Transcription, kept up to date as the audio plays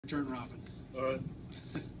turn, Robin. All right.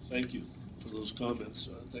 Thank you for those comments.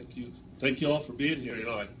 Thank you all for being here. You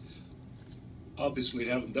know, I obviously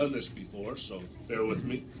haven't done this before, so bear with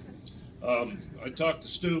me. I talked to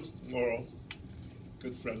Stu Morrow, a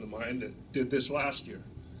good friend of mine, that did this last year.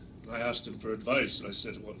 And I asked him for advice, and I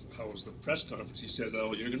said, well, how was the press conference? He said,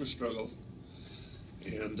 oh, you're going to struggle.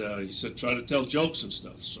 And he said, try to tell jokes and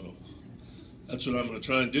stuff. So that's what I'm going to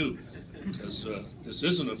try and do, because this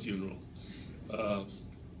isn't a funeral.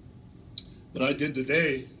 But I did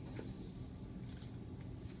today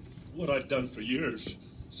what I've done for years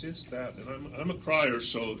since that, and I'm a crier,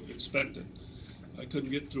 so expect it. I couldn't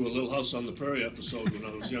get through a Little House on the Prairie episode when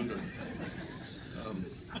I was younger.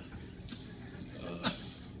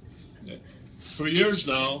 For years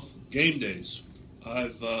now, game days. I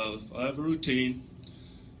have a routine.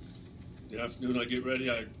 In the afternoon, I get ready.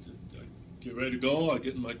 I get ready to go. I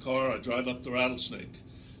get in my car. I drive up the Rattlesnake,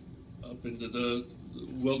 up into the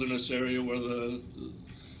wilderness area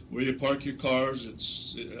where you park your cars.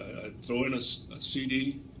 I throw in a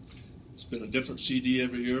CD. It's been a different CD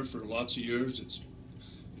every year for lots of years.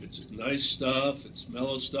 It's nice stuff. It's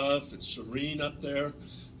mellow stuff. It's serene up there.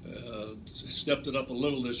 Stepped it up a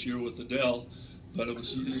little this year with Adele, but it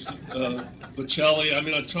was Bocelli. I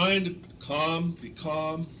mean, I'm trying to be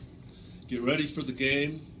calm, get ready for the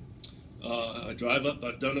game. I drive up.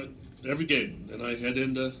 I've done it every game, and I head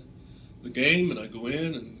into the game, and I go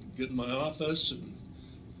in and get in my office and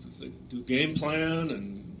do game plan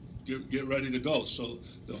and get ready to go. So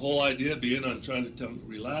the whole idea being, I'm trying to tell them,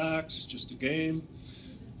 relax. It's just a game,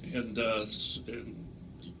 and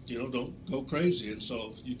you know, don't go crazy. And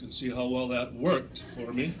so you can see how well that worked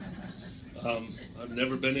for me. I've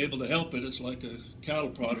never been able to help it. It's like a cattle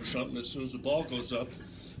prod or something. As soon as the ball goes up,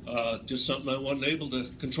 just something I wasn't able to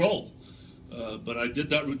control. But I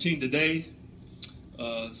did that routine today,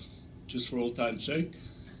 just for old time's sake.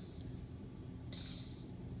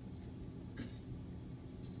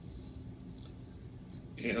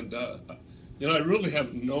 And you know, I really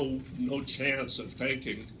have no chance of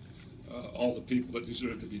thanking all the people that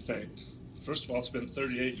deserve to be thanked. First of all, it's been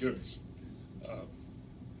 38 years.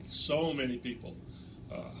 So many people.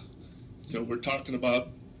 You know, we're talking about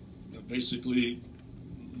basically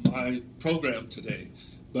my program today,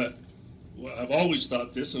 but I've always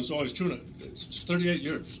thought this, and it's always true. It's 38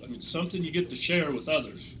 years. I mean, something you get to share with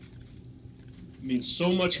others means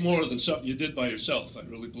so much more than something you did by yourself. I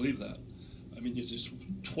really believe that. I mean, it's just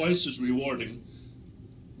twice as rewarding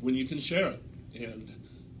when you can share it. And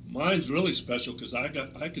mine's really special because I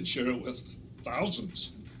can share it with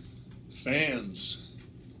thousands, fans,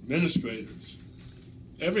 administrators,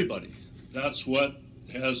 everybody. That's what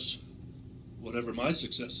has, whatever my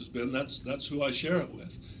success has been, that's who I share it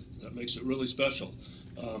with. That makes it really special.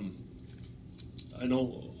 I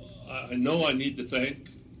know I need to thank,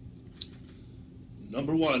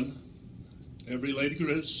 number one, every Lady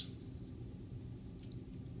Grizz,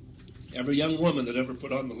 every young woman that ever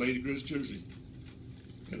put on the Lady Grizz jersey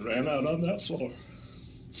and ran out on that floor.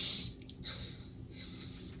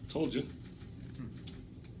 Told you.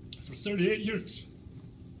 For 38 years.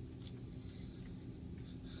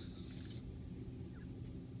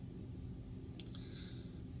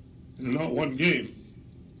 And not one game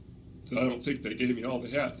that I don't think they gave me all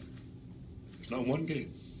they had. There's not one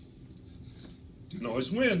game. Didn't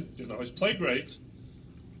always win, didn't always play great,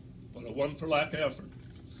 but I won for lack of effort.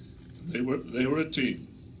 They were a team.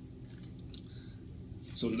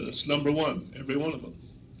 So that's number one, every one of them.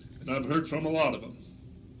 And I've heard from a lot of them.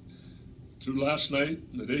 Through last night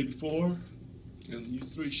and the day before, and you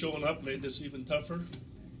three showing up made this even tougher.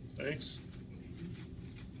 Thanks.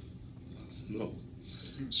 No.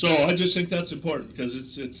 So I just think that's important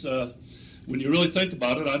because it's when you really think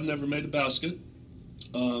about it, I've never made a basket.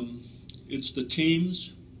 It's the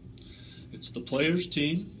teams. It's the players'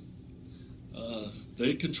 team.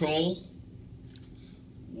 They control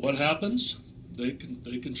what happens. They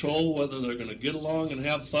control whether they're going to get along and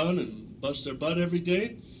have fun and bust their butt every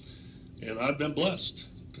day. And I've been blessed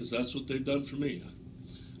because that's what they've done for me.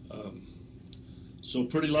 So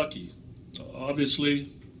pretty lucky.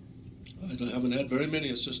 Obviously, I haven't had very many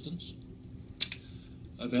assistants.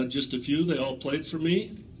 I've had just a few. They all played for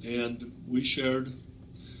me, and we shared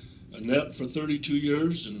a net for 32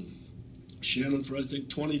 years, and Shannon for, I think,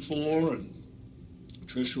 24, and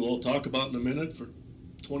Trish, who I'll talk about in a minute, for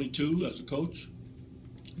 22 as a coach.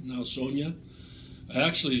 And now Sonia.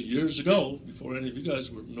 Actually, years ago, before any of you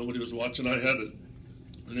guys nobody was watching, I had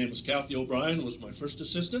her name was Kathy O'Brien, was my first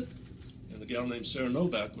assistant, and a gal named Sarah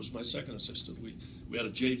Novak was my second assistant. We had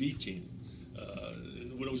a JV team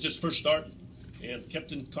when it was just first starting, and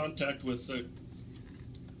kept in contact with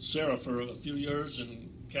Sarah for a few years, and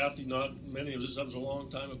Kathy, not many of this. That was a long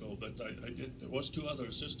time ago, but I did. There was 2 other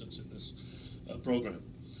assistants in this program.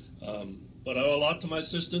 But I owe a lot to my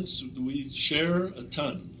assistants. We share a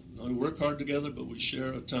ton. We work hard together, but we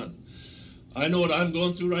share a ton. I know what I'm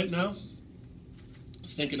going through right now.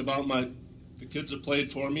 Thinking about the kids that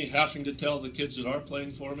played for me, having to tell the kids that are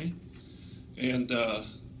playing for me, and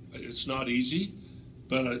it's not easy.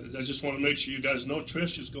 But I just want to make sure you guys know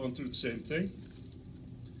Trish is going through the same thing.